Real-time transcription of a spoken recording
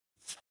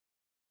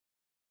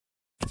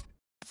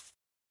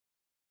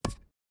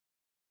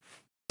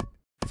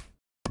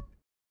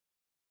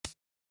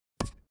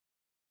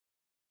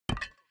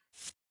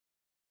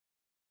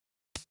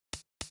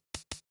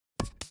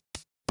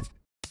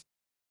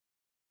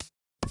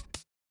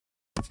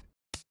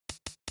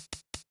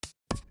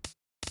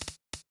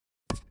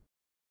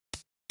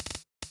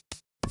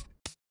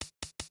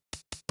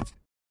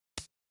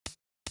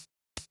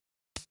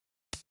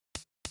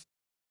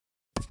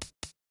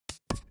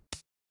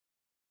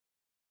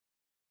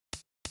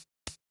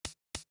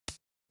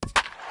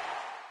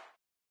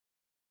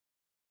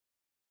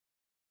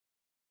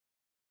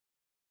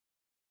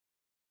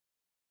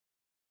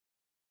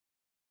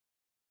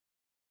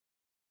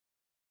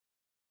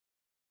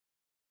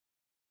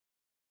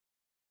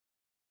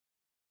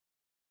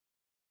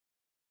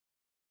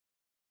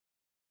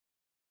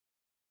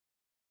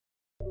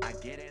I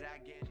get it, I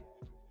get it.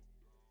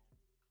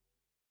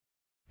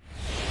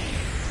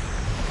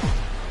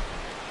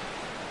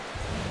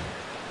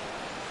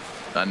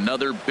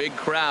 Another big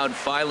crowd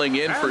filing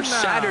in for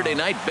Saturday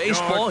night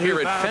baseball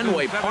here at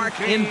Fenway Park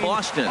in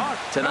Boston.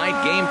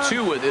 Tonight, Game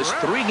 2 of this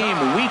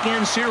 3-game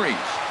weekend series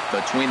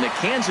between the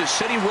Kansas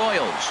City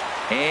Royals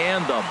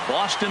and the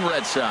Boston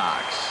Red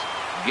Sox.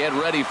 Get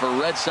ready for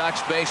Red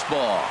Sox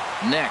baseball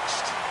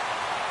next.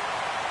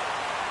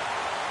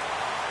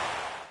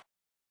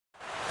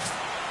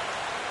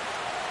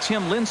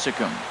 Tim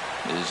Lincecum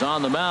is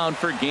on the mound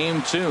for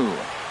Game 2.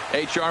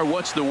 HR,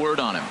 what's the word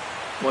on him?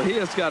 Well, he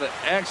has got an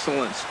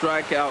excellent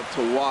strikeout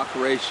to walk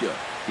ratio.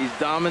 He's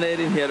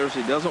dominating hitters.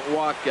 He doesn't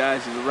walk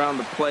guys. He's around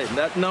the plate. And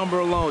that number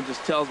alone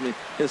just tells me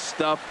his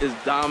stuff is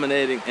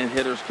dominating and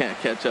hitters can't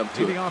catch up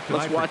to it.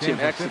 Let's watch him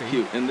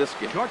execute in this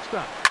game.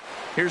 Shortstop.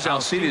 Here's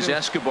Alcides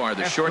Escobar,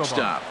 the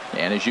shortstop.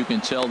 And as you can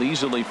tell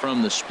easily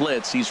from the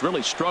splits, he's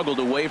really struggled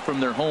away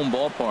from their home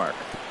ballpark.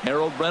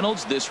 Harold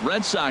Reynolds, this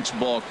Red Sox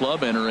ball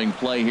club entering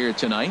play here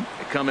tonight.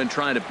 They come in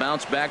trying to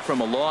bounce back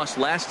from a loss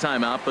last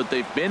time out, but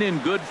they've been in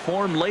good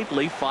form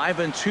lately,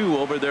 5-2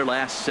 over their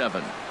last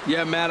 7.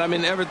 Yeah, Matt, I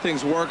mean,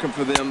 everything's working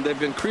for them.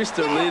 They've increased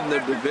their lead in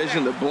their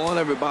division. They're blowing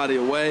everybody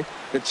away.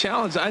 The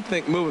challenge, I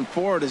think, moving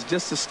forward is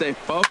just to stay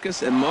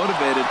focused and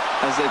motivated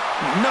as they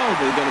know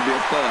they're going to be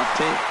a playoff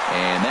team.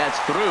 And that's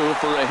through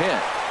for a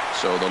hit.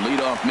 So the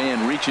leadoff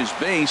man reaches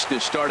base to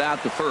start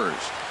out the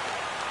first.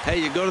 Hey,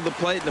 you go to the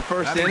plate in the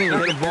first inning, you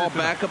hit a ball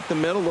back up the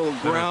middle, little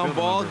ground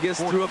ball, gets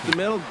through up the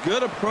middle.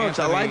 Good approach.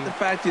 I like the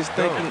fact he's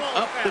thinking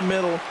up the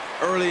middle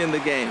early in the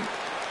game.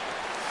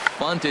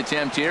 Bunt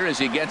attempt here as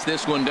he gets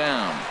this one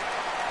down.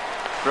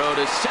 Throw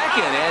to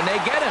second, and they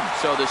get him.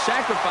 So the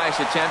sacrifice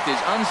attempt is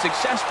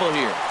unsuccessful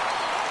here.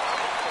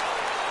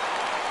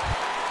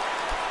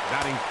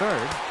 Batting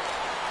third.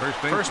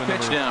 First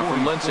pitch now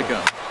from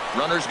Lincecum.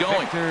 Runners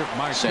going.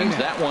 Sends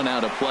that one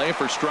out of play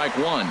for strike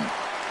 1.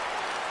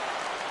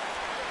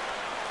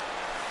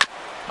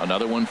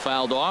 Another one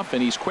fouled off,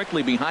 and he's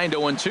quickly behind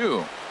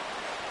 0-2.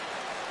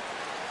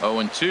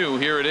 0-2,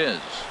 here it is.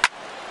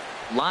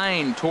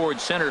 Line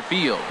towards center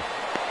field.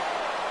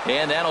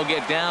 And that'll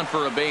get down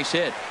for a base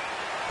hit.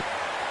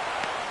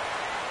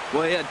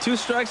 Well, he had 2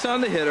 strikes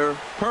on the hitter.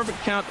 Perfect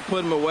count to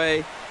put him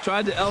away.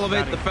 Tried to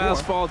elevate the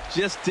fastball,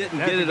 just didn't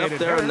get it up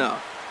there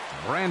enough.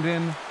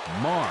 Brandon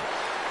Moss.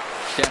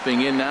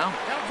 Stepping in now,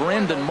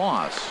 Brandon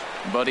Moss.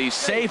 But he's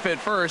safe at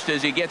first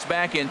as he gets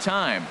back in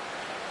time.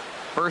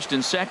 First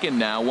and second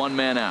now, 1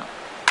 man out.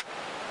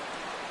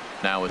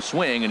 Now a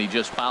swing, and he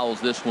just fouls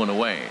this one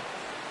away.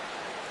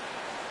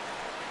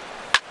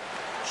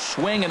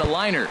 Swing and a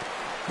liner,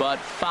 but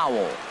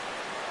foul.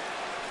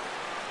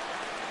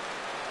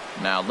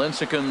 Now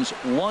Lincecum's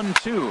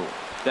 1-2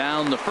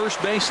 down the first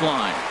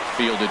baseline.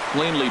 Fielded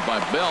cleanly by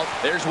Belt.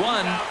 There's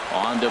one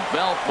on to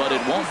Belt, but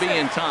it won't be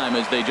in time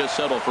as they just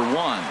settle for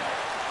 1.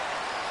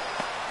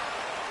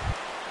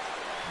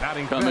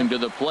 Coming to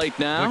the plate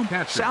now,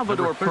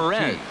 Salvador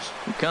Perez,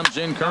 who comes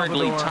in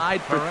currently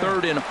tied for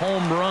 3rd in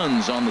home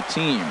runs on the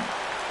team.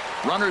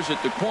 Runners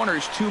at the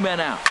corners, 2 men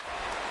out.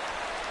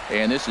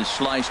 And this is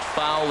sliced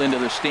foul into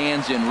the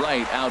stands in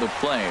right, out of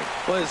play.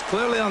 Well, it's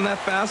clearly on that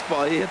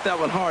fastball. He hit that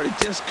one hard. He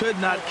just could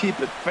not keep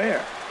it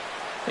fair.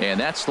 And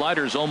that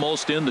slider's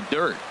almost in the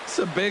dirt. It's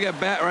a big at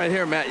bat right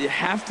here, Matt. You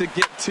have to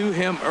get to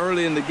him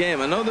early in the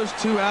game. I know there's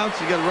 2 outs.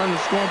 You got to run the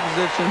scoring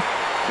position.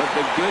 But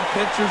the good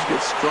pitchers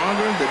get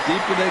stronger the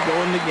deeper they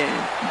go in the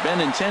game.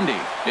 Benintendi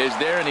is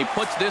there, and he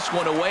puts this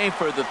one away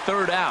for the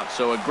 3rd out.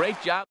 So a great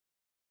job.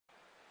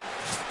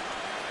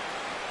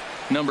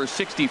 Number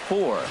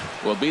 64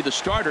 will be the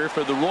starter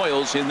for the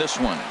Royals in this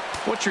one.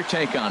 What's your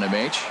take on him,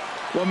 H?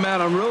 Well,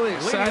 Matt, I'm really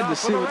excited to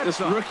see what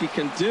this rookie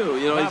can do.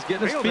 You know, he's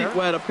getting his feet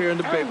wet up here in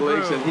the big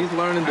leagues, and he's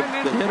learning the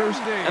hitters,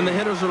 and the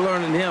hitters are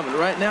learning him. And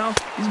right now,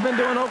 he's been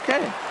doing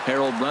okay.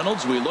 Harold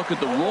Reynolds, we look at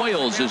the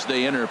Royals as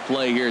they enter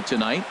play here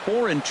tonight.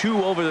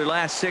 4-2 over their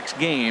last 6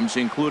 games,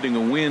 including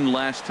a win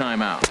last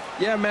time out.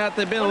 Yeah, Matt,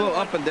 they've been a little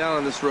up and down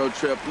on this road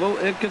trip, a little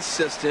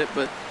inconsistent,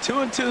 but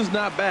 2-2 is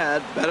not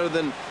bad, better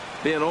than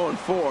being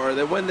 0-4.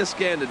 They win this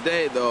game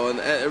today, though, and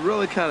it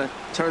really kind of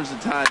turns the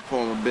tide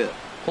for them a bit.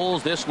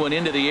 Pulls this one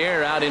into the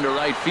air out into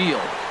right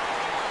field.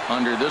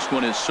 Under this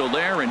one is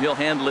Soler, and he'll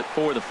handle it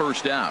for the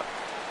 1st out.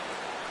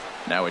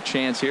 Now a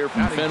chance here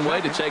from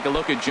Fenway to take a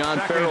look at John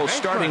Farrell's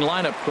starting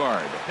lineup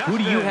card. Who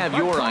do you have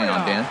your eye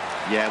on, Dan?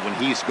 Yeah, when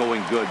he's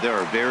going good, there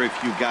are very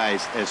few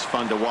guys as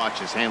fun to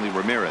watch as Hanley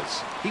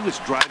Ramirez. He was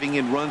driving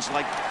in runs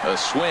like... A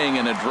swing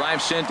and a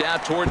drive sent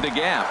out toward the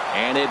gap,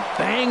 and it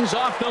bangs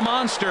off the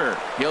monster.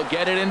 He'll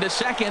get it into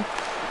second.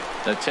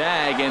 The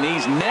tag, and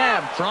he's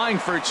nabbed trying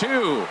for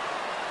 2.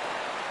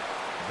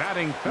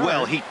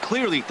 Well, he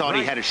clearly thought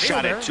he had a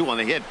shot at 2 on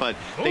the hit, but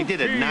they did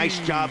a nice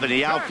job in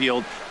the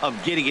outfield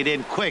of getting it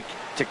in quick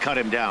to cut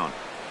him down.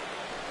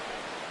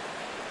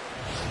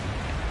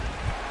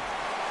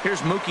 Here's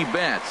Mookie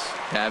Betts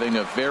having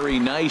a very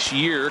nice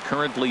year,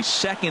 currently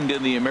 2nd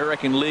in the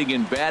American League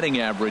in batting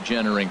average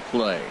entering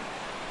play.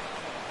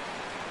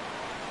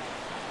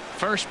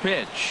 First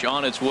pitch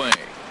on its way.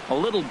 A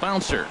little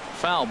bouncer.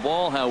 Foul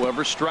ball,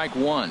 however, strike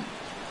one.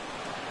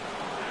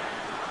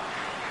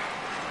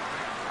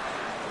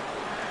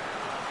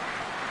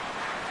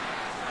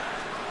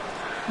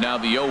 Now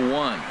the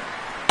 0-1.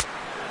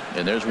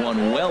 And there's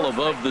one well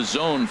above the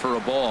zone for a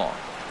ball.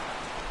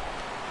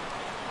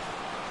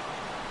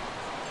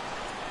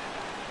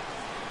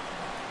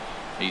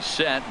 He's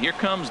set. Here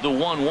comes the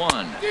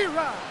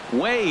 1-1.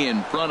 Way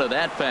in front of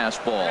that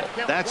fastball.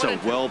 That's a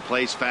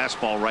well-placed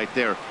fastball right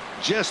there,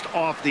 just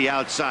off the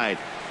outside.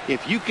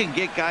 If you can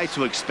get guys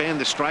to expand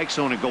the strike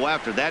zone and go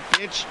after that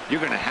pitch, you're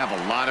going to have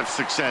a lot of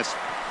success.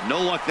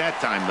 No luck that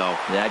time, though.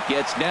 That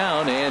gets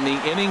down, and the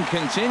inning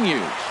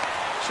continues.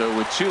 So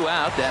with 2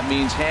 out, that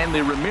means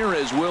Hanley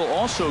Ramirez will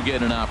also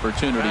get an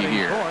opportunity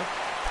here.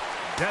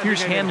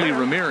 Here's Hanley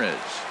Ramirez.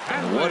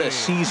 And what a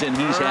season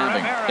he's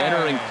having.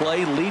 Entering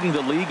play, leading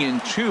the league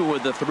in 2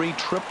 of the 3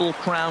 Triple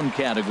Crown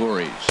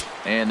categories.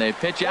 And they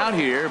pitch out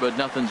here, but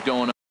nothing's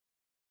going on.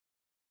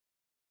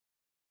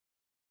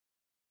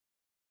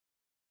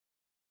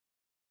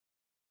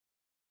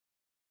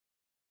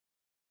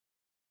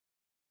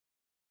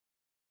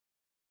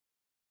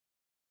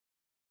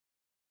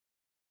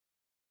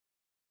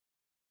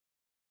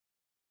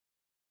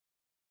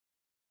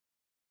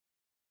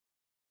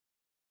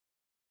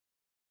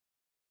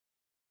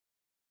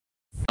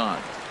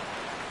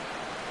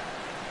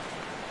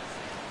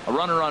 A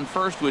runner on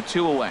first with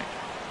 2 away.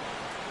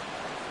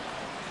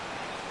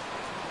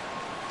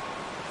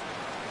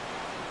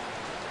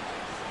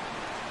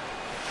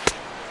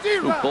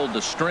 Who pulled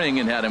the string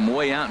and had him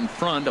way out in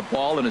front. A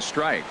ball and a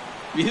strike.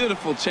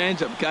 Beautiful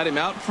changeup. Got him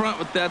out front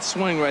with that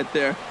swing right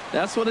there.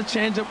 That's what a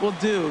changeup will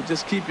do.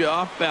 Just keep you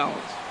off balance.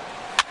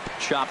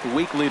 Chopped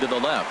weakly to the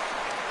left.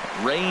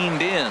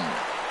 Reined in.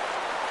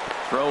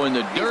 Throw in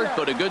the dirt,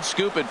 but a good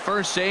scoop at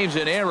first saves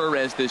an error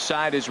as this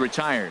side is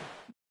retired.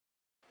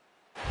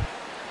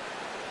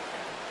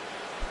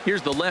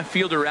 Here's the left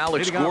fielder,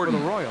 Alex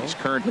Gordon. He's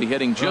currently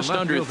hitting just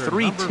under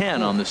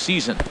 .310 on the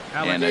season.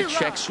 And a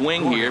check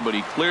swing here, but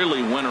he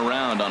clearly went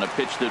around on a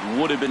pitch that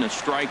would have been a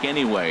strike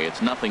anyway.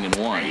 It's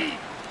 0-1.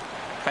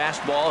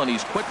 Fastball, and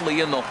he's quickly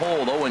in the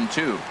hole,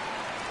 0-2.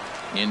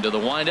 Into the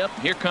windup.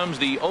 Here comes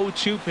the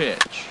 0-2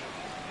 pitch.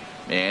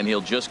 And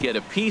he'll just get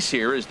a piece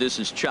here as this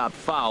is chopped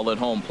foul at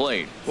home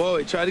plate. Whoa,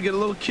 he tried to get a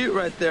little cute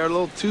right there. A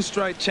little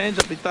 2-strike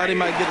changeup. He thought he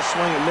might get a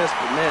swing and miss,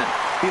 but man,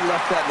 he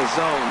left that in the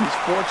zone. He's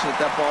fortunate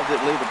that ball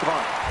didn't leave the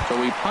park.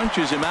 So he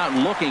punches him out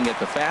looking at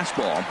the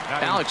fastball.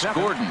 Alex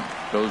Gordon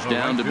goes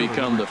down to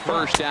become the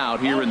first out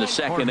here in the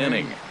second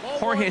inning.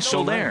 Jorge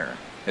Soler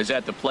is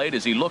at the plate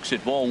as he looks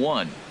at ball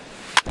 1.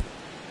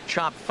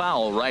 Chopped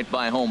foul right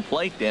by home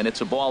plate, and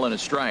it's a ball and a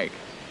strike.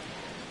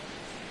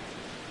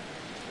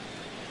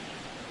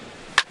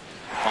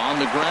 On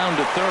the ground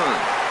to third.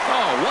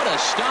 Oh, what a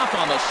stop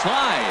on the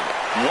slide.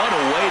 What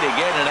a way to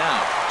get it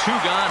out. 2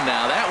 gone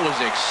now. That was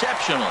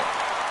exceptional.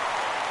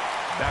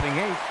 Batting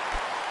 8th.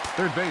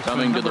 Third base.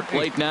 Coming to the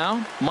plate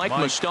now, Mike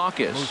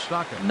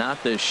Moustakas.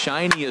 Not the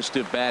shiniest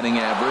of batting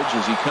average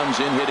as he comes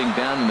in hitting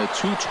down in the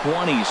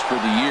 220s for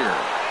the year.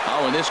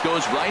 Oh, and this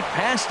goes right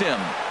past him.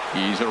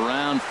 He's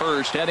around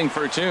first, heading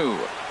for 2.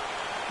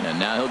 And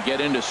now he'll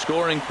get into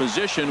scoring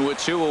position with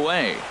 2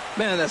 away.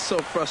 Man, that's so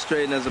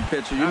frustrating as a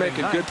pitcher. You make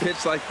a good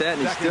pitch like that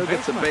and he still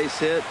gets a base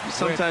hit.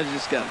 Sometimes you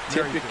just got to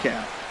tip your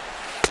cap.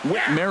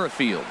 Whit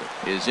Merrifield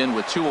is in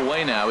with 2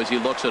 away now as he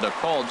looks at a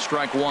called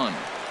strike 1.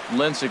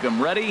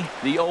 Lincecum ready,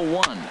 the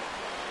 0-1.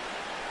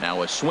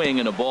 Now a swing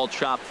and a ball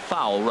chopped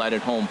foul right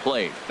at home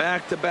plate.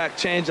 Back-to-back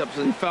changeups,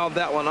 and he fouled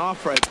that one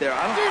off right there.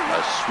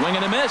 A swing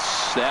and a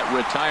miss. That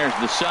retires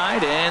the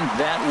side, and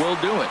that will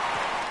do it.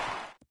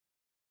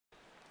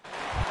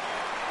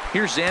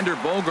 Here's Xander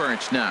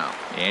Bogaerts now,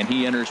 and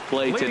he enters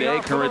play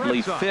today,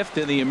 currently 5th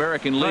in the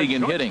American League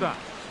in hitting.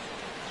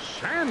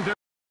 Xander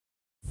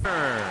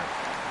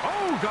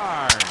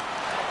Bogaerts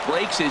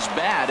breaks his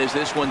bat as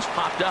this one's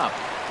popped up.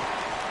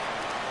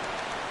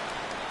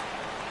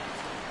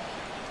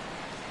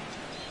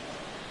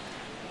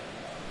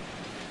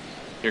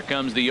 Here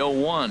comes the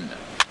 0-1.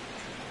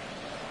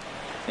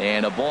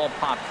 And a ball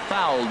popped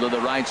foul to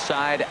the right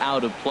side,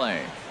 out of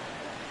play.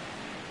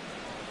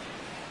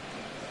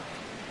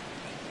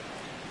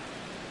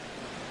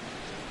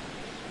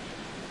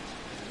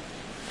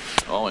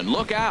 Oh, and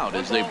look out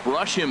as they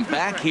brush him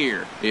back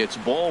here. It's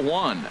ball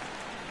 1.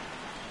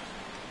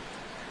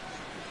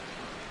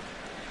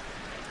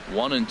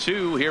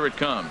 1-2. Here it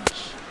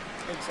comes.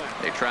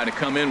 They try to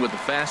come in with the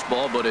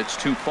fastball, but it's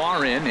too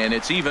far in, and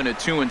it's even at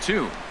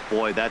 2-2.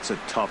 Boy, that's a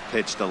tough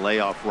pitch to lay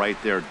off right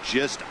there,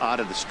 just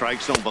out of the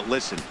strike zone. But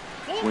listen,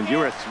 when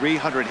you're a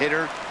 300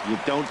 hitter, you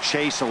don't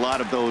chase a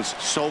lot of those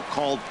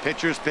so-called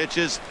pitcher's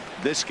pitches.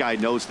 This guy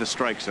knows the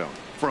strike zone.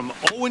 From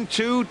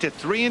 0-2 to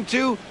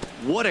 3-2,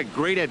 what a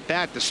great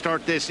at-bat to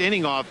start this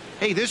inning off.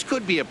 Hey, this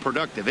could be a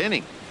productive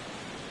inning.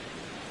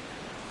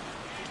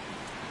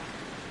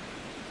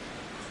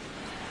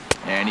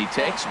 And he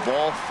takes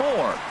ball 4.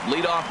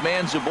 Leadoff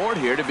man's aboard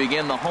here to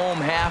begin the home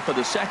half of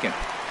the second.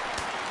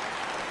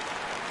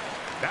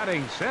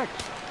 Batting 6th.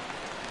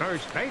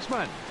 First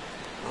baseman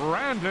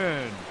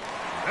Brandon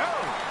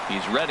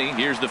He's ready.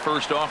 Here's the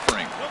first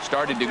offering.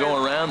 Started to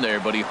go around there,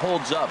 but he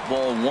holds up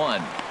ball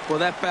one. Well,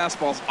 that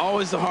fastball's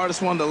always the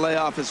hardest one to lay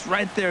off. It's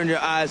right there in your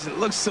eyes. It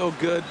looks so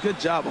good. Good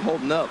job of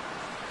holding up.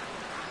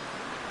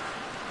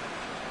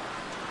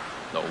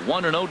 The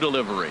 1-0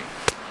 delivery.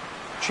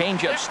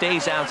 Changeup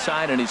stays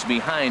outside, and he's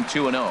behind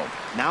 2-0.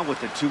 Now with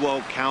the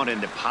 2-0 count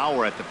and the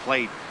power at the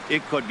plate,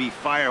 it could be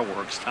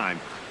fireworks time.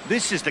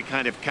 This is the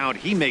kind of count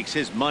he makes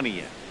his money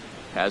in.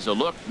 Has a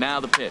look. Now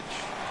the pitch.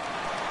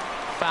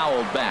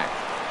 Fouled back.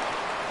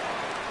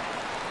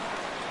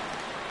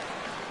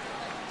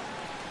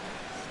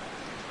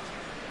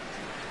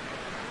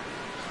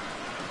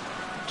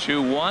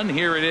 2-1.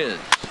 Here it is.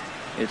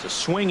 It's a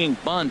swinging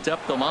bunt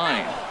up the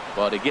line,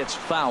 but it gets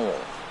foul.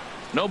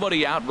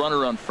 Nobody out.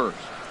 Runner on first.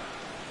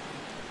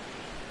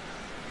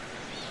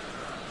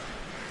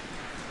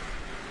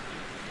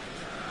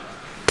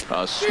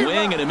 A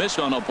swing and a miss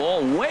on a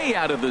ball way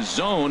out of the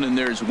zone, and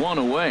there's one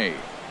away.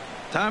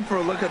 Time for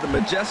a look at the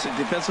majestic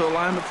defensive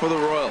alignment for the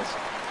Royals.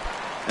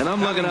 And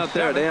I'm looking out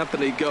there at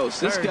Anthony Ghost.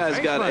 This guy's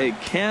got a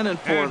cannon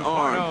for an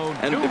arm,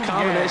 and the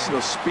combination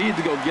of speed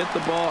to go get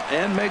the ball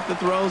and make the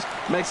throws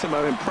makes him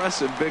an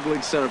impressive big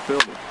league center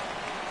fielder.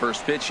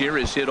 First pitch here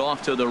is hit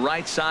off to the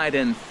right side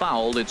and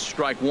fouled. It's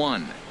strike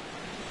one.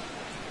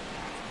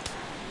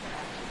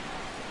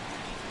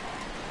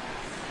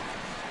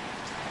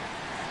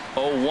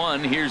 Oh,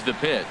 1. Here's the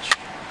pitch.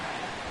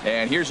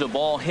 And here's a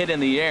ball hit in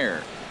the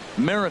air.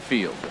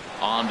 Merrifield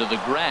onto the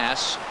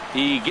grass.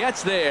 He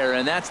gets there,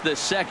 and that's the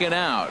second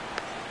out.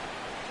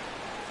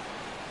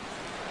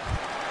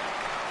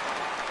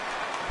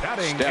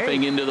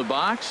 Stepping into the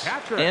box,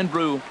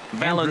 Andrew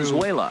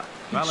Valenzuela.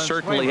 He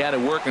certainly had it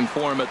working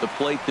for him at the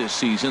plate this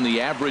season.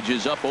 The average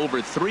is up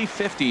over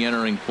 350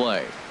 entering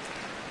play.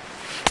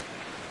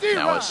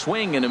 Now a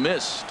swing and a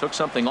miss. Took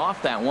something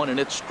off that one, and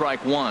it's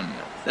strike one.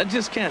 That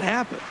just can't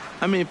happen.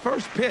 I mean,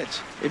 first pitch,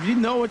 if you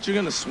know what you're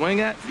going to swing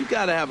at, you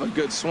got to have a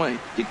good swing.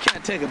 You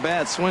can't take a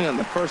bad swing on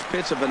the first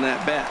pitch of an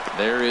at-bat.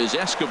 There is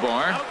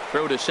Escobar.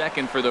 Throw to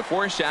second for the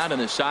force out,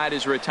 and the side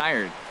is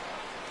retired.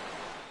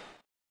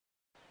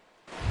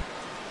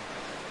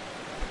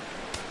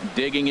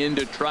 Digging in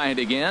to try it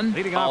again,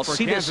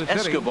 Alcides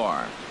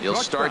Escobar. He'll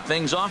start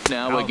things off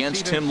now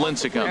against Tim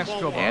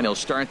Lincecum. And he'll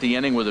start the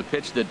inning with a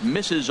pitch that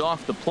misses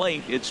off the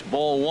plate. It's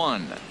ball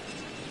one.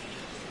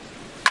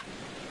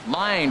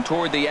 Line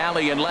toward the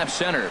alley in left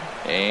center.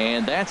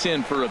 And that's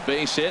in for a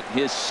base hit,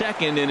 his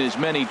second in as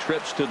many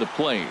trips to the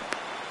plate.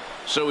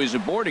 So he's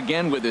aboard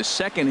again with his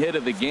second hit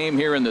of the game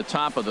here in the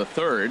top of the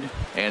third.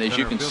 And as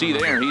you can see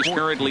there, he's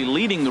currently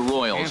leading the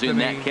Royals in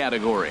that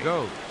category.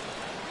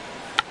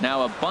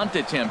 Now a bunt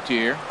attempt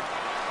here.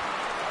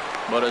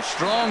 But a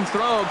strong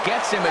throw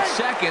gets him at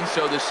second,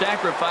 so the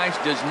sacrifice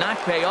does not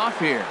pay off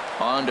here.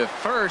 On to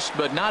first,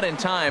 but not in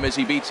time as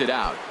he beats it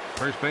out.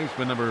 First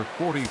baseman number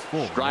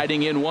 44.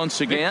 Striding in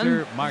once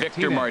again,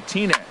 Victor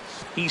Martinez.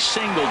 He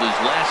singled his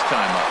last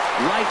time up.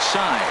 Right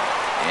side.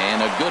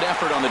 And a good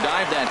effort on the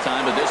dive that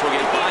time, but this will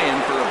get by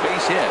him for a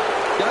base hit.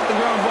 Got the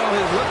ground ball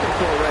he was looking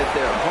for right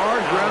there.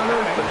 Hard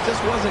grounder, but it just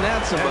wasn't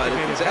at somebody.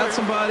 If it's at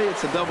somebody,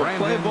 it's a double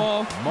play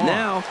ball.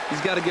 Now he's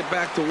got to get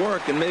back to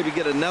work and maybe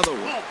get another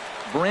one.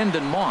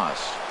 Brandon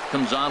Moss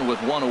comes on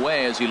with one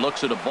away as he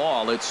looks at a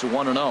ball. It's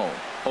 1-0.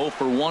 0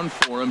 for 1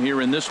 for him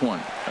here in this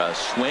one. A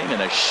swing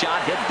and a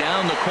shot hit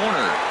down the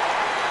corner.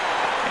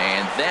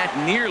 And that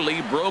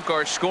nearly broke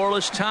our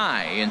scoreless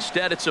tie.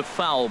 Instead, it's a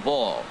foul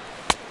ball.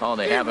 Oh,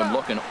 they have him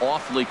looking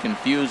awfully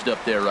confused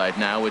up there right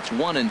now. It's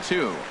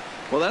 1-2.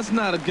 Well, that's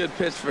not a good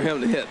pitch for him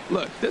to hit.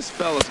 Look, this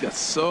fella's got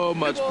so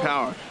much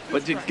power,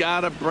 but you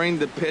got to bring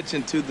the pitch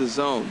into the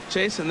zone.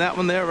 Chasing that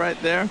one there, right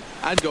there,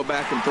 I'd go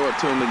back and throw it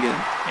to him again.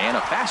 And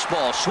a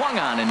fastball swung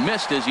on and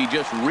missed as he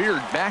just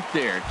reared back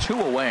there.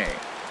 2 away.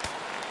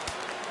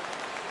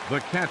 The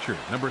catcher,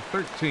 number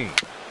 13.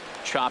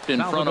 Chopped in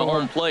front of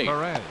home plate.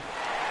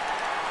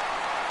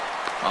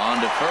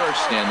 On to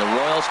first, and the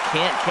Royals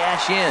can't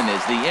cash in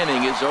as the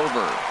inning is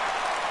over.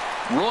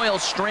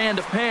 Royals strand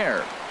a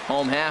pair.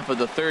 Home half of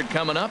the third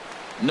coming up.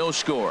 No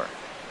score.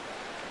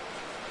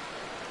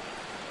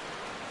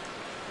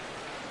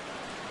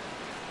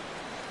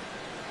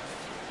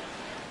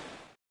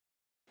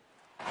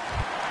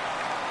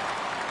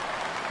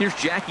 Here's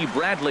Jackie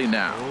Bradley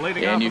now.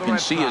 And you can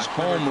see his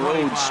home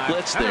road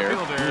splits there.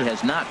 He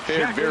has not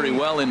fared very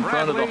well in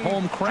front of the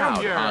home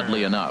crowd,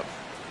 oddly enough.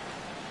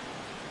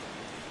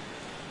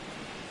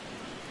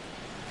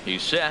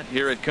 He's set.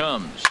 Here it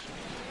comes.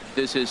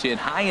 This is hit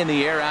high in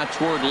the air out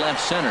toward left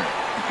center.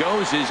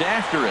 Goes is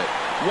after it.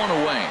 1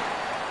 away.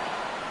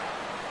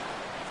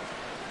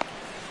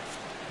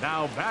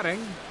 Now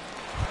batting,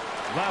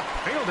 left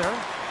fielder.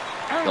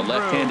 The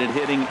left-handed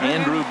hitting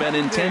Andrew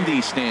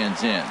Benintendi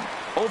stands in.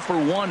 0 for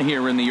 1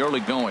 here in the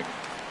early going.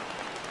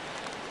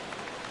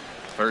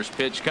 First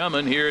pitch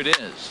coming. Here it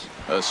is.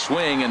 A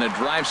swing and a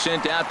drive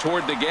sent out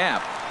toward the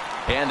gap.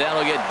 And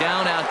that'll get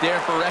down out there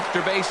for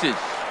extra bases.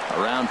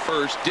 Around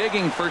first,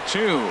 digging for 2.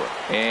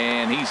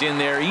 And he's in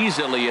there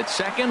easily at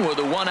second with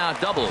a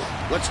 1-out double.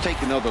 Let's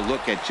take another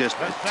look at just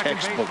a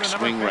textbook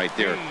swing right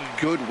there.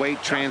 Good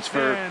weight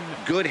transfer,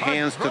 good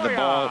hands to the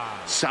ball,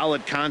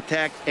 solid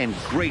contact, and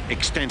great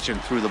extension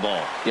through the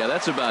ball. Yeah,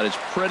 that's about as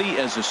pretty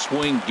as a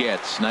swing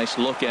gets. Nice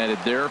look at it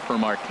there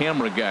from our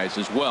camera guys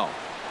as well.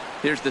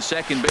 Here's the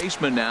second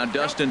baseman now,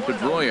 Dustin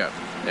Pedroia,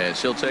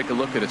 as he'll take a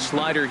look at a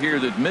slider here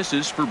that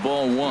misses for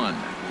ball 1.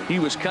 He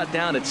was cut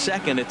down at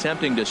second,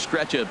 attempting to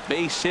stretch a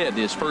base hit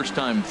his first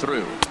time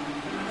through.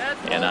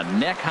 And a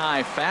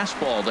neck-high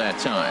fastball that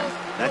time.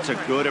 That's a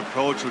good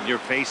approach when you're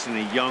facing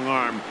a young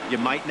arm you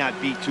might not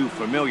be too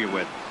familiar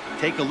with.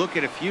 Take a look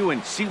at a few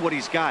and see what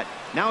he's got.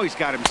 Now he's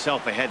got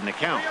himself ahead in the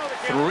count.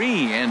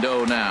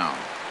 3-0 now.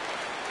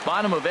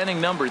 Bottom of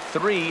inning number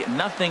 3,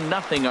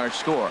 0-0 our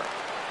score.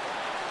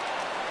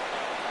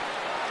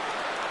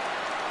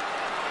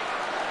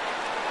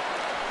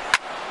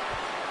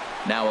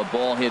 Now a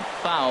ball hit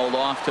foul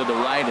off to the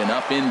right and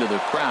up into the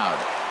crowd.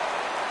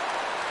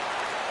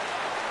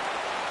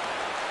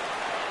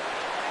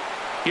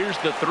 Here's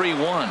the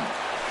 3-1.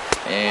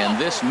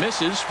 And this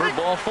misses for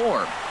ball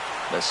 4.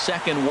 The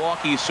second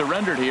walk he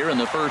surrendered here in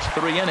the first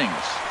 3 innings.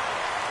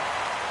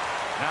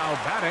 Now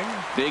batting.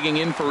 Digging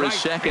in for his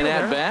second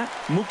at-bat,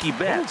 Mookie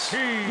Betts.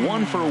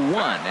 1 for 1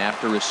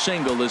 after a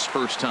single his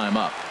first time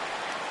up.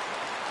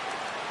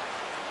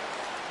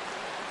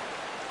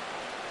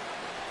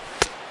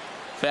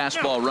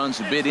 Fastball runs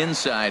a bit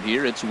inside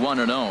here. It's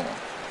 1-0.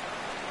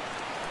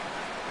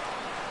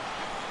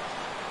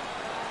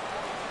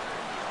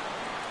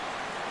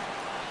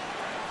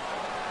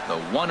 The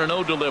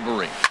 1-0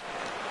 delivery.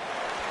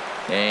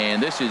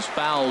 And this is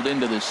fouled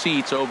into the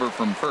seats over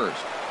from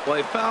first. Well,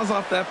 he fouls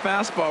off that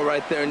fastball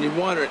right there, and you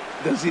wonder,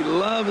 does he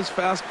love his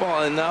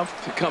fastball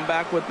enough to come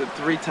back with it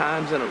 3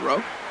 times in a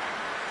row?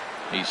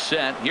 He's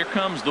set. Here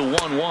comes the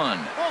 1-1.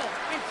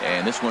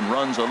 And this one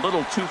runs a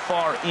little too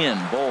far in,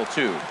 ball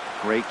 2.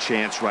 Great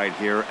chance right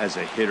here as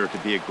a hitter to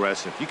be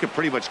aggressive. You can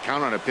pretty much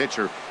count on a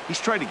pitcher. He's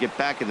trying to get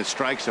back in the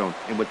strike zone.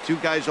 And with 2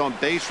 guys on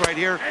base right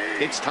here,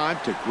 it's time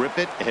to grip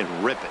it and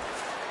rip it.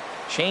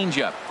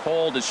 Changeup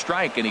called a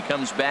strike, and he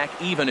comes back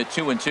even at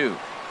 2-2.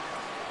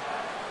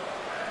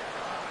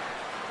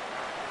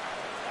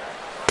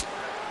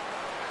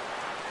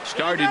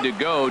 Started to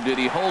go. Did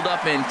he hold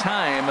up in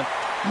time?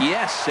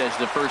 Yes, says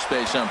the first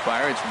base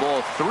umpire. It's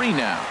ball 3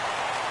 now.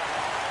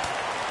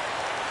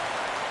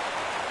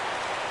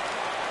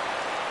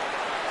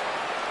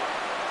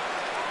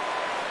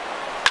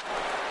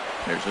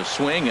 There's a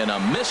swing and a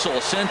missile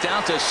sent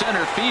out to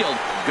center field.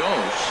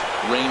 Ghost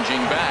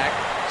ranging back.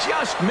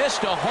 Just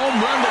missed a home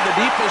run to the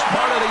deepest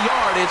part of the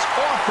yard. It's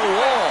off the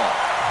wall.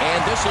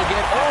 And this will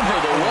get over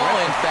the wall,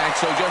 in fact,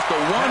 so just the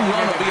 1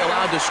 run will be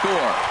allowed to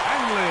score.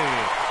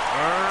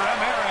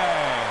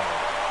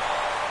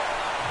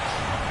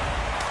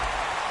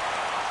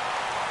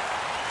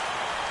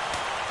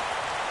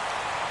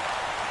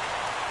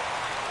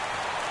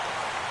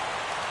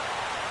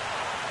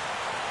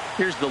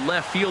 Here's the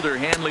left fielder,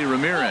 Hanley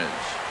Ramirez,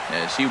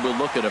 as he will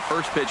look at a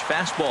first pitch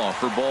fastball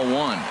for ball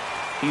 1.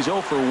 He's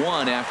 0 for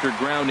 1 after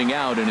grounding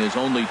out in his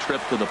only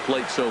trip to the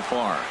plate so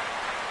far.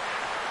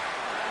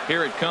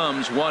 Here it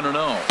comes, 1-0.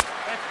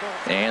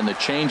 And the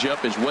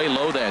changeup is way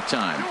low that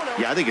time.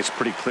 Yeah, I think it's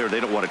pretty clear they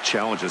don't want to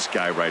challenge this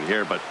guy right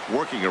here, but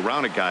working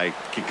around a guy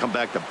can come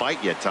back to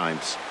bite you at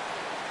times.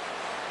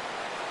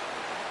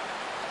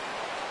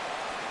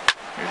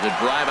 Here's a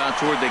drive out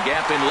toward the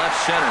gap in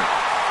left center.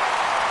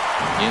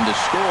 In to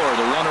score,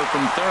 the runner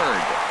from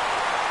third.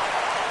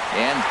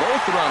 And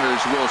both runners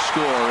will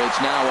score. It's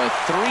now a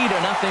 3-0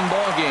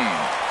 ball game.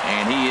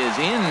 And he is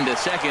into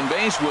second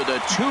base with a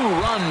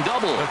 2-run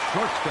double. The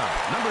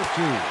shortstop, number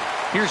 2.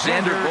 Here's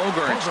Xander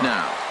Bogaerts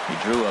now. He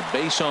drew a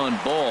base on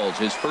balls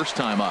his first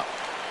time up.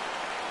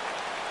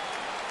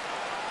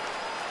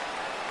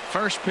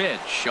 First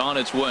pitch on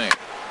its way.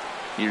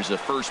 Here's the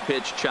first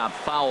pitch chopped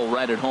foul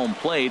right at home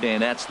plate,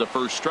 and that's the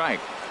first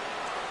strike.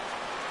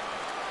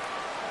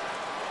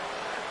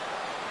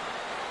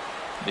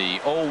 The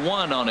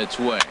 0-1 on its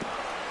way.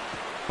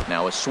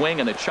 Now a swing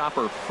and a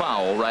chopper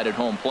foul right at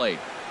home plate.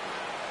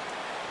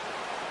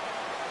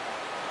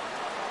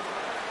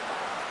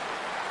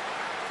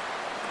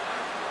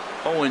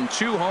 Oh, and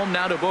 2 home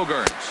now to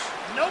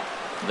Bogaerts. Nope.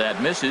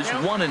 That misses.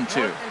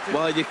 1-2.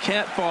 Well, you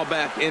can't fall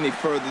back any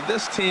further.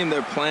 This team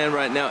they're playing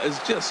right now is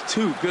just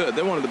too good.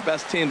 They're one of the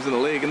best teams in the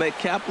league, and they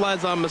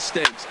capitalize on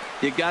mistakes.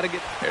 You got to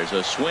get. There's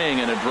a swing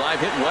and a drive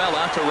hit well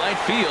out to right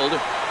field.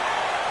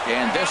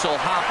 And this will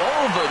hop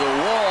over the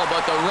wall,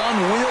 but the run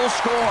will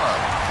score.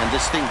 And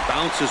this thing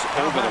bounces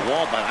over the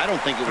wall, but I don't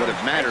think it would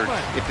have mattered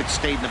if it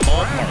stayed in the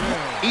ballpark.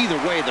 Either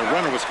way, the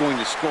runner was going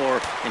to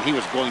score, and he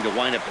was going to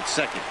wind up at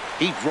second.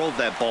 He drove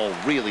that ball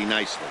really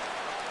nicely.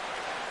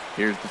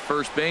 Here's the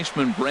first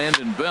baseman,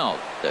 Brandon Belt,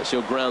 as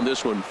he'll ground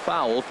this one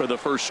foul for the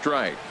first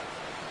strike.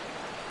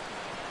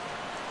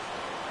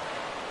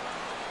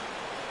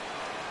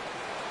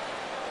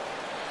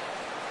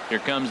 Here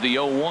comes the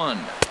 0-1.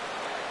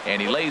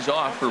 And he lays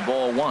off for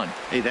ball one.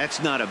 Hey,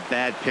 that's not a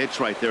bad pitch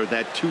right there.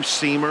 That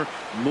two-seamer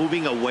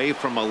moving away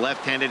from a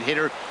left-handed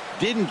hitter.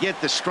 Didn't get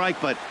the strike,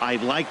 but I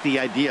like the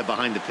idea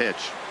behind the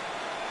pitch.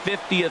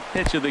 50th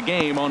pitch of the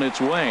game on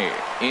its way.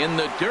 In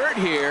the dirt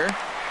here.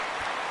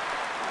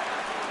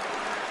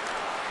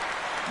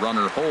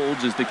 Runner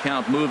holds as the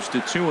count moves to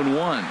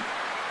 2-1.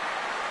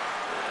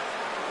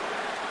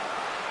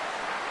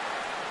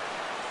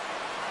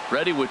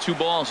 Ready with 2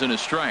 balls and a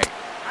strike.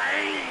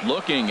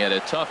 Looking at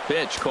a tough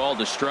pitch called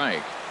a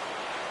strike.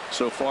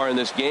 So far in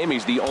this game,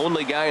 he's the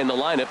only guy in the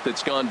lineup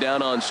that's gone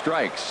down on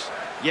strikes.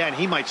 Yeah, and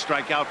he might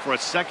strike out for a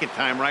second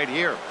time right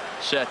here.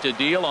 Set to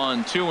deal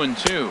on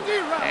 2-2.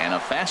 And a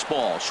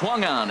fastball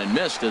swung on and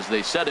missed as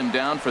they set him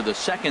down for the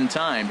second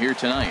time here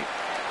tonight.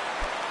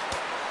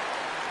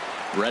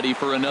 Ready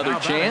for another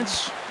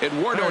chance?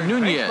 Eduardo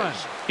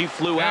Nunez. He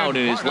flew out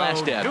in his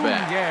last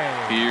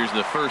at-bat. Here's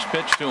the first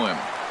pitch to him.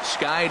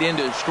 Skied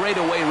into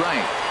straightaway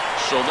right.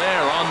 Soler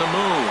on the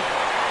move.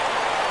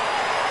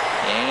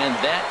 And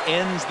that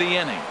ends the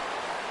inning.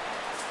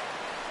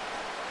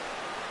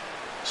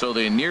 So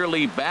they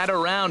nearly bat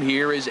around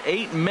here as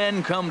 8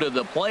 men come to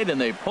the plate and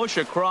they push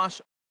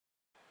across.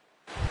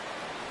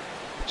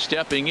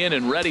 Stepping in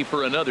and ready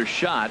for another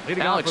shot,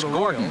 Alex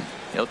Gordon.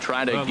 He'll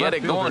try to get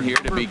it going here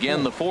to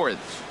begin the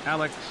 4th.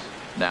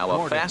 Now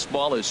a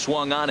fastball is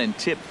swung on and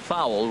tipped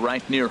foul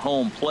right near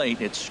home plate.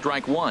 It's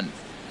strike 1.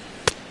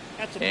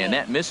 And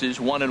that misses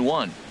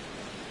 1-1.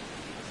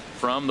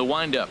 From the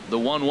windup, the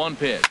 1-1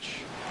 pitch.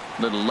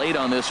 A little late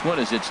on this one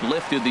as it's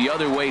lifted the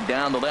other way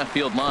down the left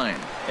field line.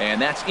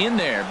 And that's in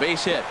there,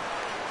 base hit.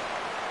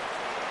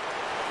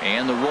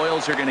 And the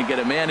Royals are going to get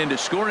a man into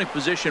scoring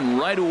position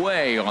right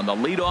away on the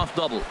leadoff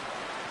double.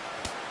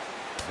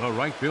 The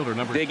right fielder,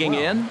 number Digging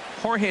 12. in,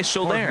 Jorge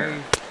Soler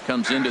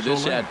comes into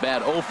this at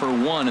bat 0 for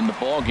 1 in the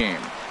ball game.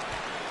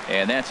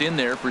 And that's in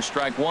there for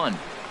strike 1.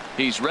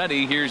 He's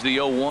ready. Here's the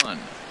 0-1.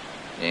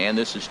 And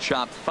this is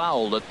chopped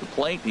foul at the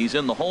plate. He's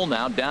in the hole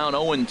now, down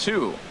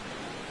 0-2.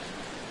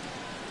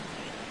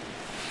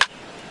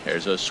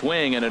 There's a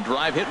swing and a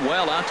drive hit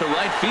well out to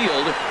right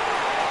field.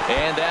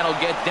 And that'll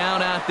get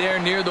down out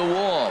there near the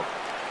wall.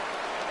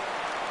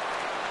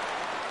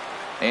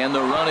 And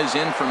the run is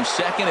in from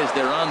second as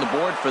they're on the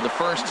board for the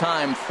first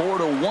time.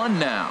 4-1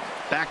 now.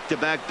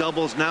 Back-to-back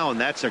doubles now, and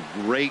that's a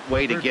great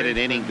way to get an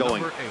inning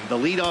going. The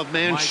leadoff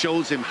man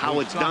shows him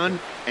how it's done,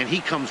 and he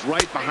comes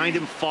right behind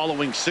him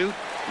following suit.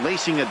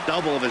 Lacing a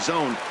double of his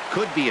own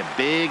could be a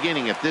big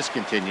inning if this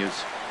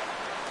continues.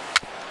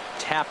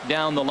 Tap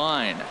down the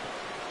line.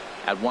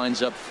 That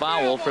winds up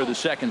foul for the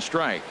second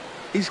strike.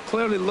 He's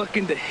clearly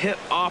looking to hit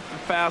off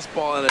the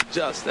fastball and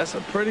adjust. That's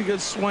a pretty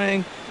good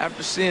swing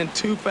after seeing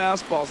 2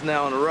 fastballs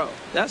now in a row.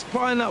 That's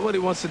probably not what he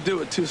wants to do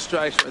with 2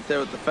 strikes right there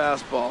with the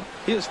fastball.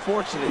 He is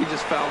fortunate he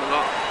just fouled it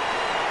off.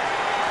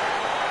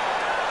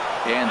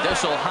 And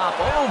this will hop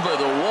over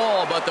the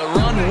wall, but the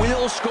run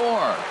will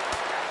score.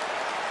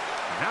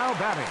 Now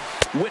batting,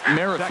 Whit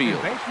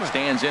Merrifield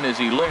stands in as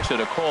he looks at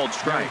a called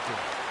strike.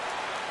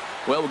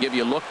 Well, we'll give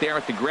you a look there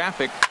at the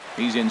graphic.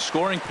 He's in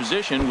scoring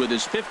position with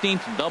his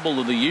 15th double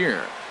of the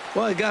year.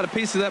 Well, he got a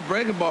piece of that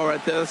breaking ball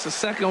right there. That's the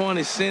second one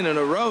he's seen in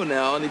a row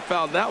now, and he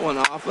fouled that one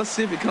off. Let's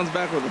see if he comes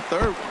back with a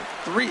third one.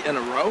 3 in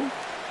a row.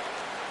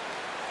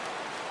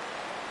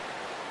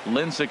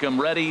 Lincecum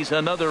readies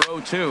another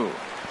 0-2.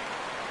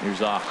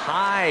 There's a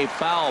high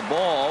foul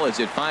ball as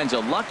it finds a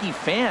lucky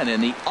fan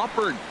in the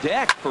upper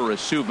deck for a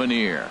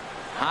souvenir.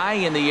 High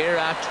in the air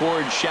out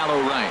towards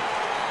shallow right.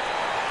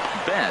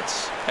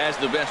 Betts has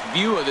the best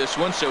view of this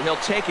one, so he'll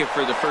take it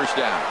for the first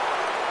out.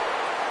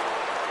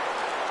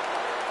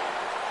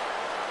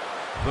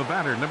 the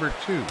batter, number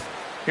 2.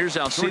 Here's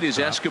Alcides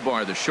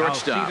Escobar, the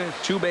shortstop.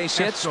 2 base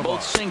hits,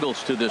 both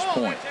singles to this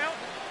point.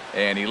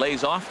 And he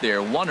lays off there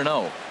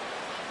 1-0.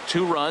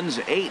 2 runs,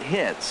 8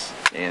 hits,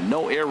 and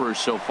no errors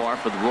so far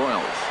for the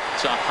Royals.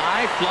 It's a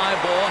high fly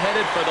ball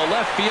headed for the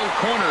left field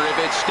corner. If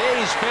it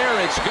stays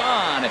fair, it's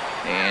gone.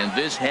 And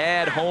this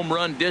had home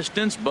run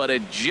distance, but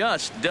it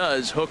just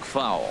does hook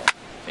foul.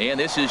 And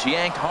this is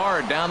yanked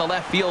hard down the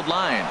left field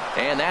line.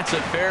 And that's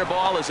a fair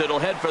ball as it'll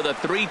head for the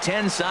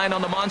 3-10 sign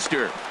on the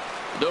monster.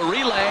 The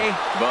relay,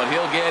 but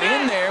he'll get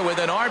in there with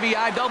an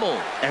RBI double.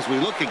 As we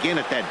look again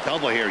at that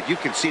double here, you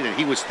can see that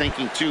he was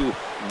thinking too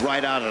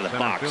right out of the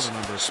box.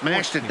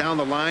 Smashed it down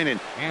the line, and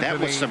that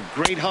was some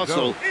great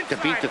hustle to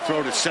beat the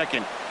throw to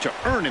second to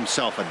earn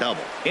himself a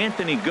double.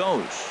 Anthony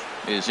Gose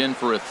is in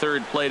for a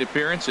third plate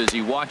appearance as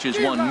he watches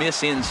one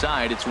miss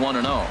inside. It's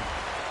 1-0.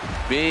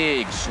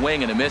 Big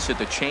swing and a miss at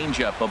the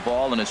changeup, a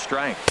ball and a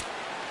strike.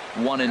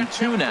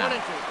 1-2 now.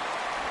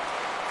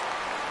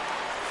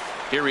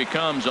 Here he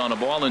comes on a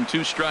ball and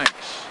 2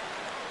 strikes.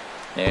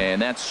 And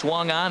that's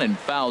swung on and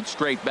fouled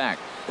straight back.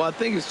 Well, I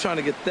think he's trying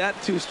to get that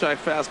 2-strike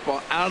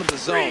fastball out of the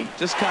zone.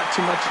 Just caught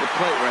too much of the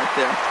plate right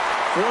there.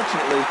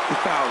 Fortunately, he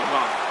fouled it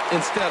off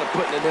instead of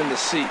putting it in the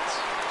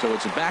seats. So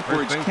it's a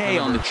backwards K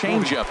on the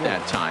changeup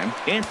that time.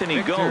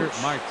 Anthony Gose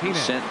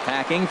sent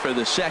packing for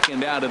the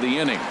second out of the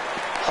inning.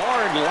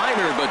 Hard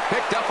liner, but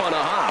picked up on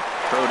a hop.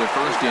 Throw to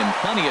first in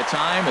plenty of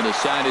time, and the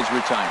side is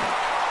retired.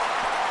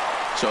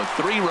 So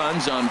 3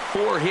 runs on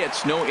 4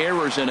 hits, no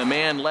errors, and a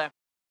man left.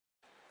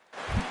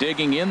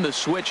 Digging in the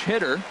switch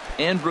hitter,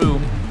 Andrew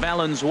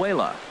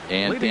Valenzuela.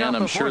 And Dan,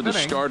 I'm sure the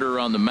starter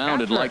on the mound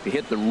would like to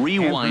hit the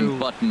rewind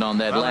button on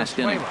that last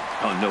inning.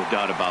 Oh, no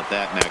doubt about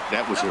that, Mac.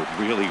 That was a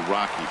really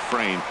rocky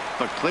frame,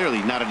 but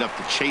clearly not enough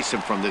to chase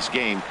him from this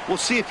game. We'll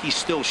see if he's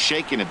still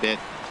shaking a bit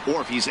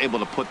or if he's able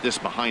to put this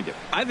behind him.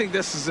 I think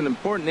this is an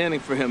important inning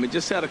for him. He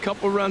just had a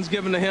couple runs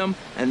given to him,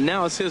 and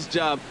now it's his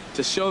job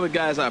to show the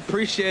guys I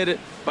appreciate it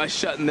by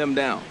shutting them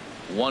down.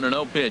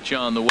 1-0 pitch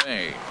on the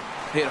way.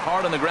 Hit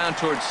hard on the ground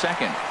towards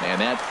second,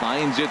 and that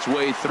finds its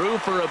way through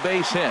for a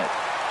base hit.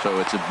 So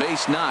it's a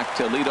base knock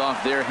to lead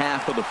off their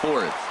half of the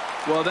 4th.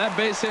 Well, that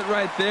base hit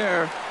right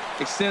there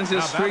extends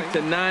his streak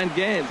to 9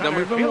 games. Now,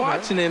 we've been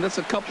watching him. That's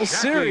a couple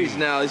series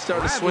now. He's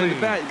starting to swing the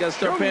bat. You got to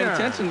start paying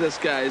attention to this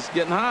guy. He's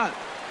getting hot.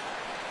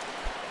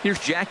 Here's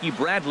Jackie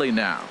Bradley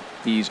now.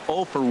 He's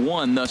 0 for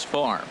 1 thus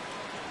far.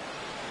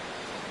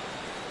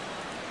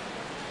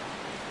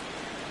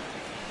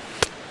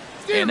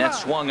 And that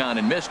swung on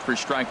and missed for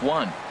strike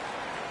 1.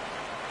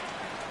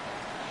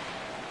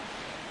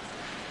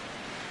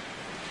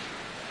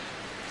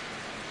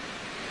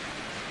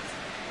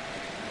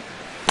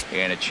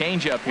 And a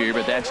changeup here,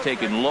 but that's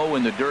taken low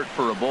in the dirt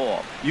for a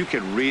ball. You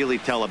can really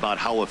tell about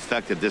how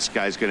effective this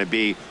guy's going to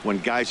be when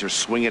guys are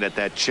swinging at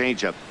that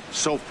changeup.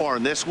 So far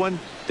in this one,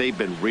 they've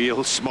been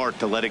real smart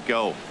to let it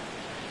go.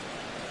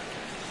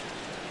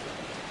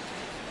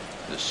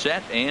 The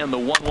set and the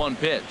 1-1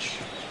 pitch.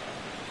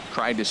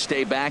 Tried to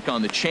stay back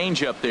on the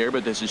changeup there,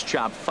 but this is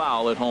chopped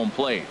foul at home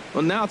plate.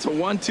 Well, now it's a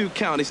 1-2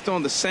 count. He's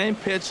throwing the same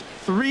pitch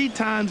 3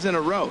 times in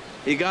a row.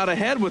 He got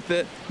ahead with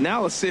it.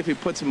 Now let's see if he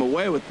puts him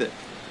away with it.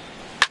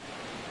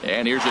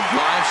 And here's a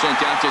drive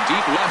sent out to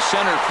deep left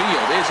center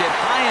field. Is it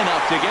high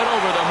enough to get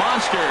over the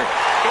monster?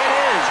 It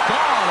is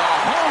gone. A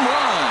home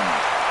run.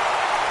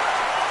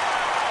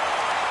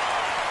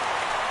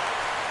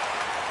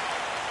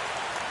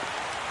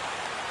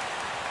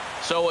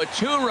 So a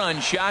 2-run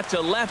shot to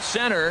left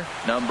center,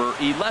 number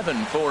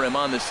 11 for him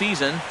on the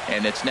season,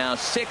 and it's now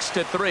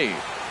 6-3.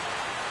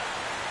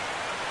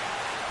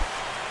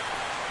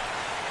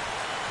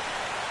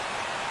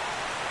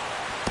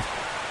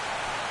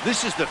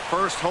 This is the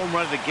first home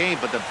run of the game,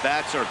 but the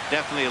bats are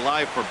definitely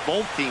alive for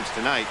both teams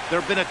tonight.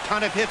 There have been a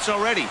ton of hits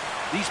already.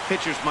 These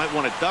pitchers might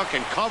want to duck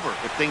and cover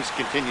if things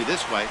continue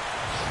this way.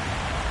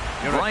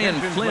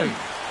 Brian Flynn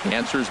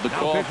answers the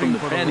call from the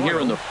pen here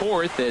in the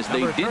 4th, as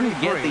they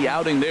didn't get the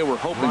outing they were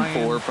hoping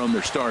for from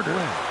their starter.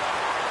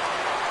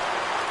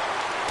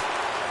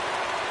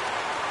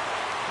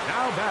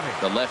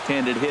 The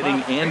left-handed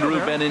hitting Andrew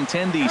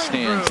Benintendi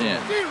stands in.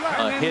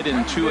 A hit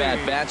and 2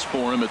 at-bats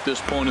for him at this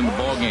point in the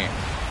ballgame.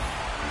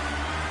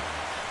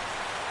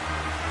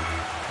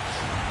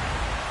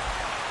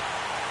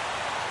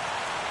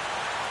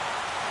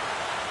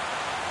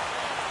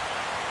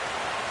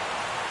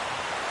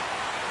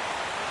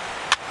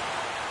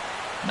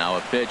 Now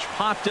a pitch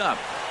popped up.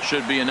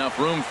 Should be enough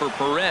room for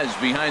Perez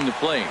behind the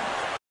plate.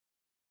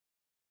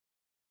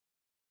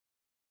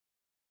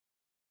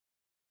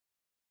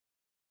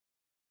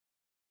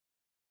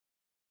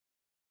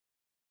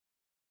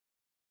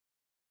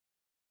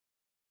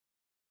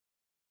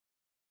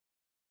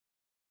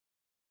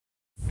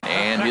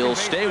 And he'll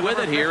stay with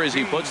it here as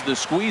he puts the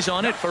squeeze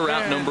on it for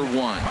out number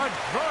 1.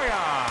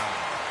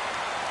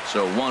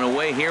 So 1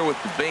 away here with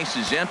the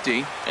bases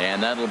empty,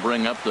 and that'll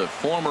bring up the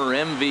former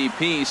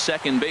MVP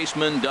second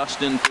baseman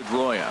Dustin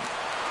Pedroia.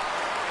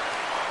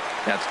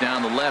 That's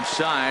down the left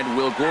side.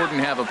 Will Gordon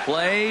have a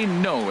play?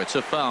 No, it's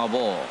a foul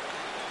ball.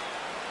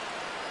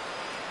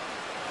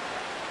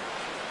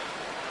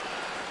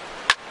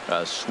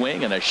 A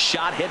swing and a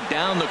shot hit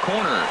down the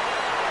corner,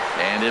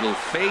 and it'll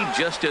fade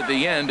just at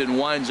the end and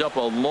winds up a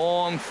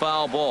long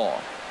foul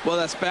ball. Well,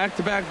 that's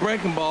back-to-back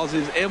breaking balls.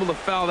 He's able to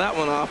foul that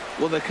one off.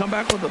 Will they come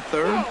back with a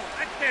third?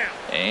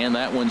 And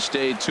that one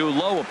stayed too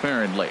low,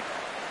 apparently.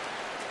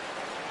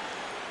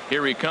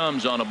 Here he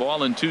comes on a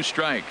ball and 2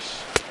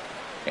 strikes.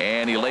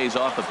 And he lays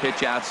off a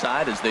pitch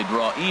outside as they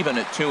draw even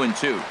at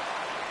 2-2.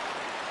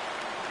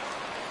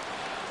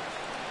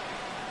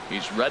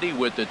 He's ready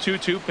with the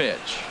 2-2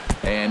 pitch.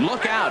 And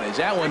look out as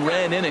that one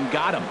ran in and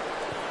got him.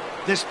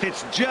 This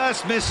pitch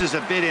just misses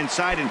a bit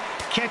inside and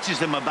catches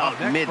him about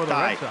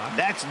mid-thigh.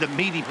 That's the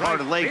meaty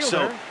part of the leg,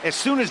 so as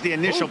soon as the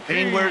initial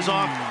pain wears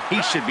off,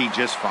 he should be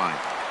just fine.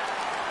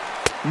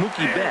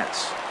 Mookie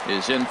Betts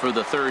is in for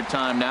the 3rd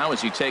time now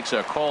as he takes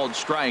a called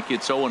strike.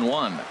 It's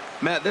 0-1.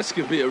 Matt, this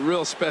could be a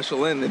real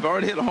special inning. They've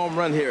already hit a home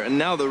run here, and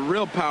now the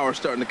real power is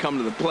starting to come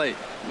to the plate.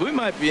 We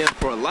might be in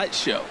for a light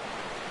show.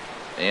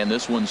 And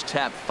this one's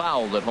tapped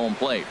foul at home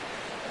plate.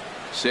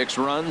 6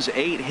 runs,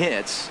 8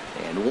 hits,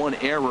 and 1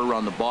 error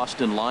on the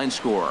Boston line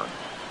score.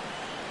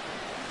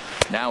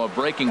 Now a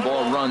breaking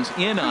ball runs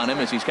in on him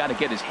as he's got to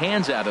get his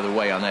hands out of the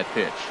way on that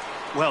pitch.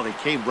 Well, he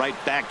came right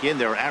back in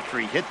there after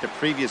he hit the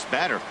previous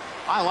batter.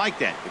 I like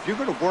that. If you're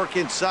going to work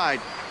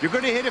inside, you're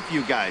going to hit a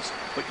few guys,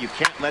 but you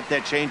can't let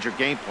that change your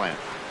game plan.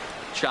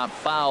 Chop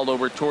fouled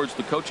over towards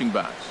the coaching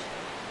box.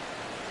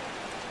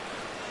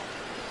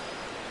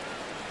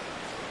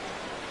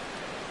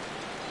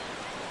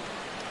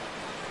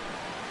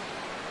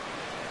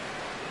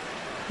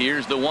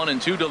 Here's the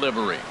 1-2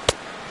 delivery.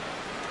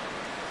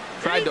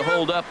 Tried to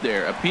hold up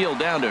there. Appeal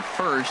down to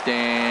first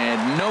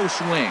and no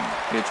swing.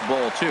 It's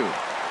ball 2.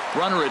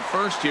 Runner at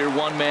first here,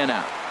 1 man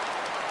out.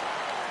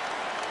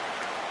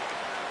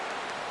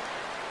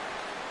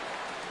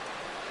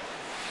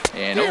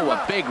 And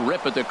a big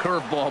rip at the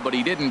curveball, but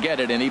he didn't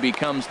get it, and he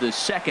becomes the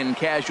second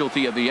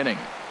casualty of the inning.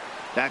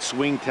 That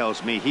swing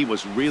tells me he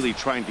was really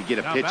trying to get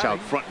a pitch out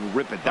front and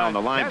rip it down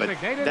the line, but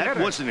that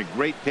wasn't a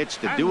great pitch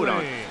to do it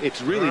on.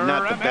 It's really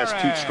not the best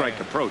 2-strike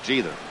approach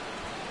either.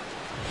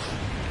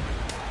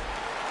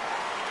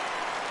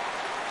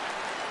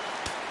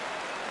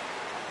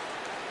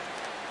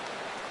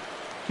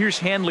 Here's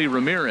Hanley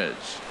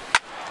Ramirez.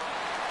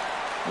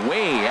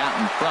 Way out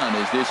in front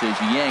as this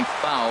is yanked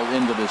foul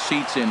into the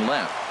seats in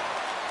left.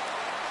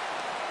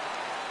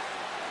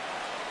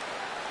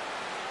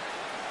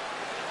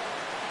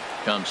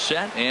 Comes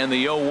set and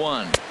the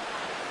 0-1.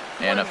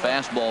 And a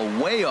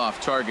fastball way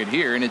off target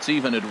here, and it's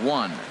even at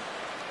 1.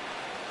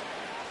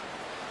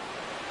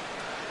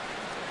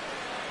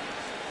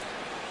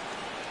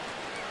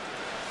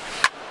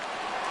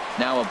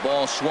 Now a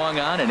ball swung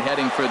on and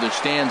heading for the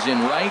stands in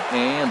right,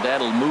 and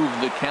that'll move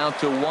the count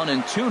to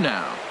 1-2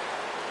 now.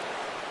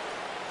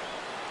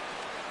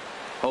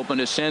 Hoping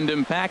to send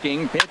him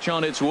packing. Pitch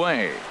on its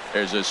way.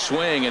 There's a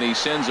swing, and he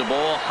sends a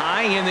ball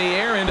high in the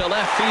air into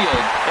left field.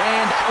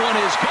 And that one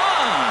is gone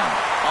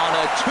on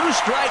a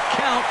 2-strike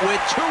count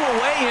with 2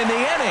 away in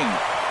the inning.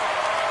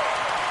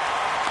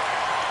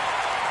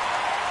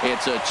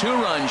 It's a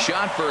 2-run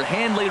shot for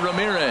Hanley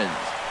Ramirez.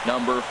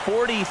 Number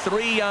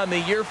 43 on the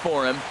year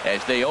for him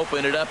as they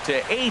open it up to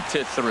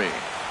 8-3.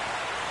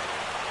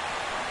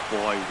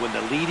 Boy, when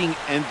the leading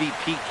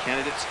MVP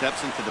candidate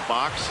steps into the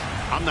box,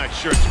 I'm not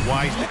sure it's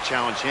wise to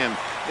challenge him,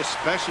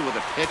 especially with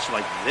a pitch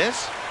like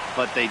this.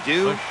 But they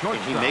do,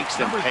 and he makes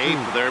them pay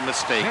for their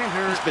mistake.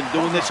 He's been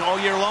doing this all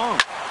year long.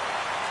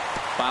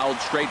 Fouled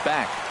straight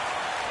back.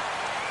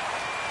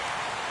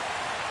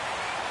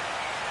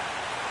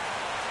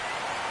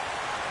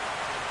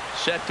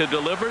 Set to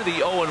deliver the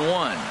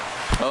 0-1.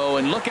 Oh,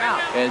 and look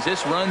out as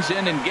this runs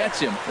in and gets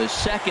him. The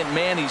second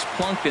man he's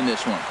plunked in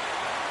this one.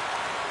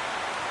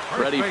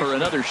 Ready for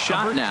another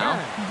shot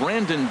now.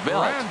 Brandon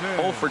Belt,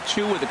 0 for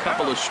 2 with a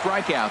couple of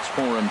strikeouts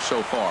for him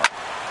so far.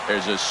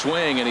 There's a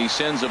swing, and he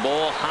sends a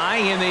ball high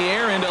in the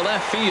air into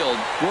left field.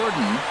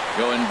 Gordon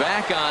going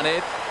back on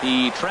it.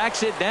 He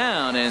tracks it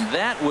down, and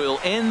that will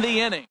end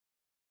the inning.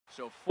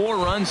 So 4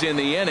 runs in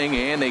the inning,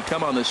 and they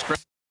come on the stretch.